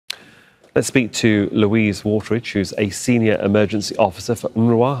Let's speak to Louise Wateridge, who's a Senior Emergency Officer for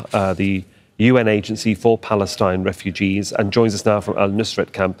UNRWA, the UN Agency for Palestine Refugees, and joins us now from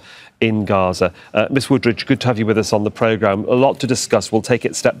Nuseirat camp in Gaza. Ms. Wateridge, good to have you with us on the programme. A lot to discuss. We'll take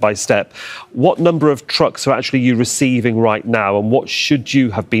it step by step. What number of trucks are actually you receiving right now, and what should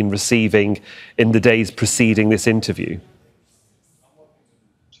you have been receiving in the days preceding this interview?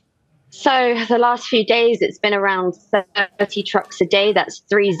 So the last few days, it's been around 30 trucks a day. That's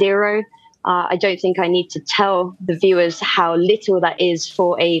 30. I don't think I need to tell the viewers how little that is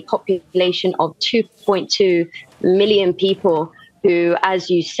for a population of 2.2 million people who, as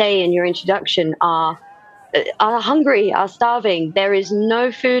you say in your introduction, are hungry, are starving. There is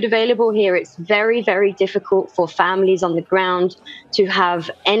no food available here. It's very, very difficult for families on the ground to have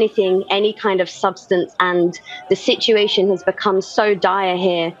anything, any kind of substance. And the situation has become so dire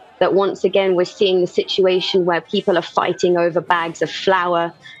here that once again, we're seeing the situation where people are fighting over bags of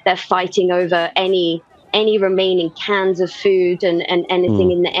flour. They're fighting over any remaining cans of food and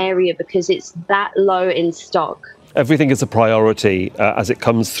anything in the area because it's that low in stock. Everything is a priority as it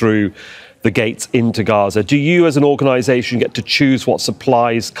comes through the gates into Gaza. Do you as an organisation get to choose what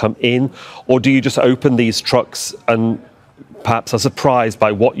supplies come in, or do you just open these trucks and perhaps are surprised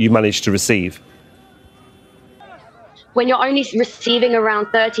by what you manage to receive? When you're only receiving around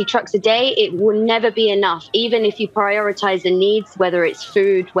 30 trucks a day, it will never be enough. Even if you prioritize the needs, whether it's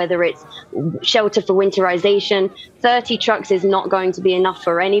food, whether it's shelter for winterization, 30 trucks is not going to be enough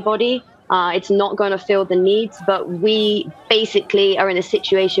for anybody. It's not going to fill the needs, but we basically are in a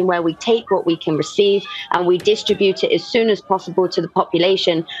situation where we take what we can receive and we distribute it as soon as possible to the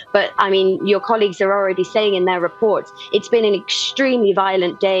population. But I mean, your colleagues are already saying in their reports, it's been an extremely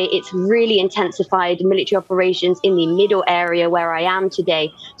violent day. It's really intensified military operations in the middle area where I am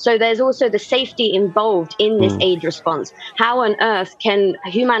today. So there's also the safety involved in this aid response. How on earth can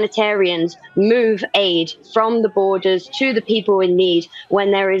humanitarians move aid from the borders to the people in need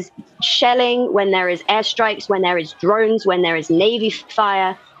when there is shelling, when there is airstrikes, when there is drones, when there is Navy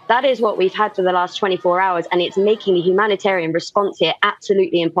fire? That is what we've had for the last 24 hours, and it's making the humanitarian response here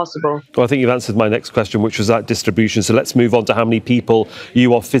absolutely impossible. Well, I think you've answered my next question, which was that distribution. So let's move on to how many people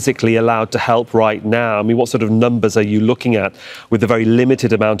you are physically allowed to help right now. I mean, what sort of numbers are you looking at with the very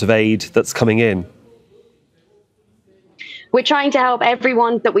limited amount of aid that's coming in? We're trying to help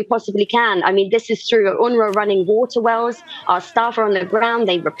everyone that we possibly can. I mean, this is through UNRWA running water wells. Our staff are on the ground.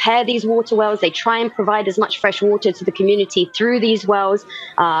 They repair these water wells. They try and provide as much fresh water to the community through these wells.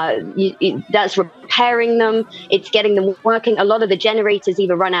 That's repairing them. It's getting them working. A lot of the generators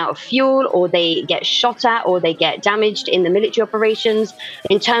either run out of fuel or they get shot at or they get damaged in the military operations.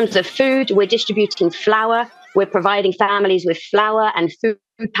 In terms of food, we're distributing flour. We're providing families with flour and food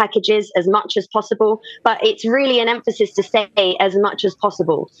packages as much as possible, but it's really an emphasis to say as much as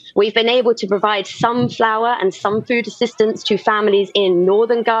possible. We've been able to provide some flour and some food assistance to families in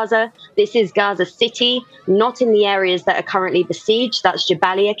northern Gaza. This is Gaza City, not in the areas that are currently besieged. That's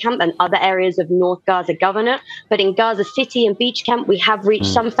Jabalia camp and other areas of North Gaza Governorate. But in Gaza City and Beach camp, we have reached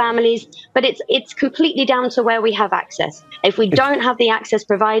some families, but it's completely down to where we have access. If we don't have the access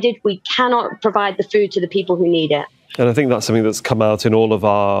provided, we cannot provide the food to the people who need it. And I think that's something that's come out in all of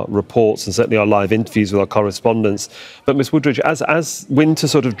our reports and certainly our live interviews with our correspondents. But Ms. Wateridge, as winter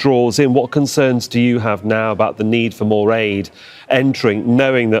sort of draws in, what concerns do you have now about the need for more aid entering,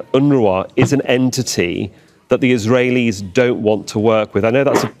 knowing that UNRWA is an entity that the Israelis don't want to work with? I know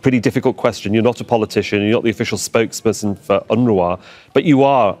that's a pretty difficult question. You're not a politician, you're not the official spokesperson for UNRWA, but you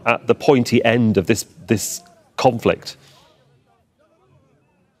are at the pointy end of this conflict.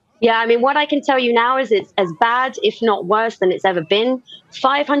 Yeah, I mean, what I can tell you now is it's as bad, if not worse, than it's ever been.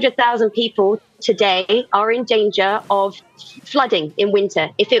 500,000 people today are in danger of flooding in winter.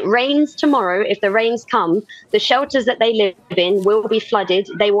 If it rains tomorrow, if the rains come, the shelters that they live in will be flooded.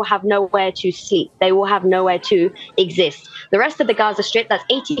 They will have nowhere to sleep. They will have nowhere to exist. The rest of the Gaza Strip, that's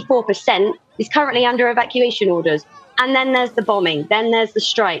 84%, is currently under evacuation orders. And then there's the bombing, then there's the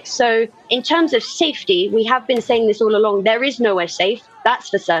strike. So in terms of safety, we have been saying this all along, there is nowhere safe. That's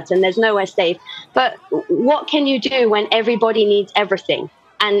for certain. There's nowhere safe. But what can you do when everybody needs everything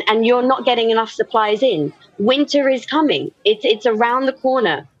and you're not getting enough supplies in? Winter is coming. It's around the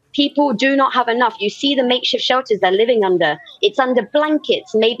corner. People do not have enough. You see the makeshift shelters they're living under. It's under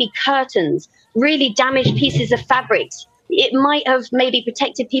blankets, maybe curtains, really damaged pieces of fabrics. It might have maybe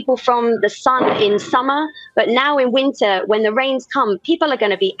protected people from the sun in summer, but now in winter, when the rains come, people are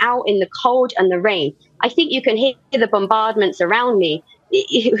going to be out in the cold and the rain. I think you can hear the bombardments around me.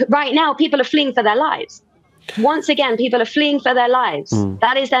 Right now, people are fleeing for their lives. Once again, people are fleeing for their lives.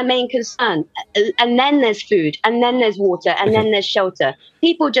 That is their main concern. And then there's food, and then there's water, and then there's shelter.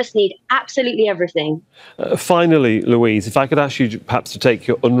 People just need absolutely everything. Finally, Louise, if I could ask you perhaps to take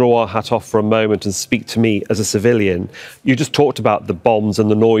your UNRWA hat off for a moment and speak to me as a civilian. You just talked about the bombs and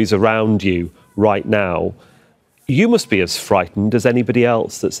the noise around you right now. You must be as frightened as anybody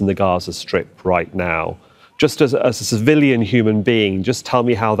else that's in the Gaza Strip right now. Just as a civilian human being, just tell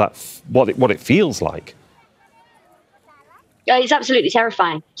me how what it feels like. It's absolutely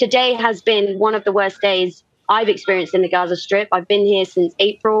terrifying. Today has been one of the worst days I've experienced in the Gaza Strip. I've been here since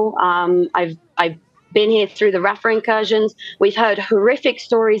April. I've been here through the Rafah incursions. We've heard horrific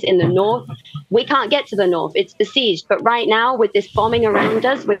stories in the north. We can't get to the north. It's besieged. But right now, with this bombing around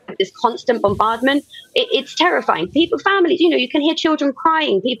us, with this constant bombardment, it's terrifying. Families, you can hear children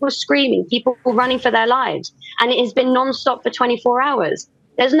crying, people screaming, people running for their lives. And it has been non-stop for 24 hours.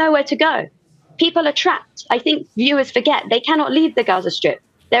 There's nowhere to go. People are trapped. I think viewers forget they cannot leave the Gaza Strip.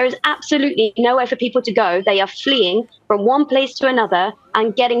 There is absolutely nowhere for people to go. They are fleeing from one place to another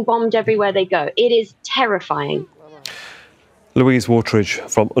and getting bombed everywhere they go. It is terrifying. Louise Wateridge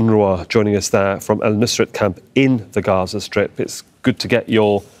from UNRWA joining us there from El Nuseirat camp in the Gaza Strip. It's good to get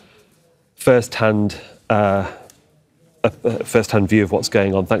your first-hand view of what's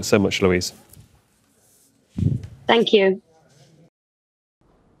going on. Thanks so much, Louise. Thank you.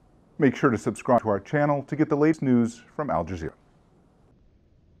 Make sure to subscribe to our channel to get the latest news from Al Jazeera.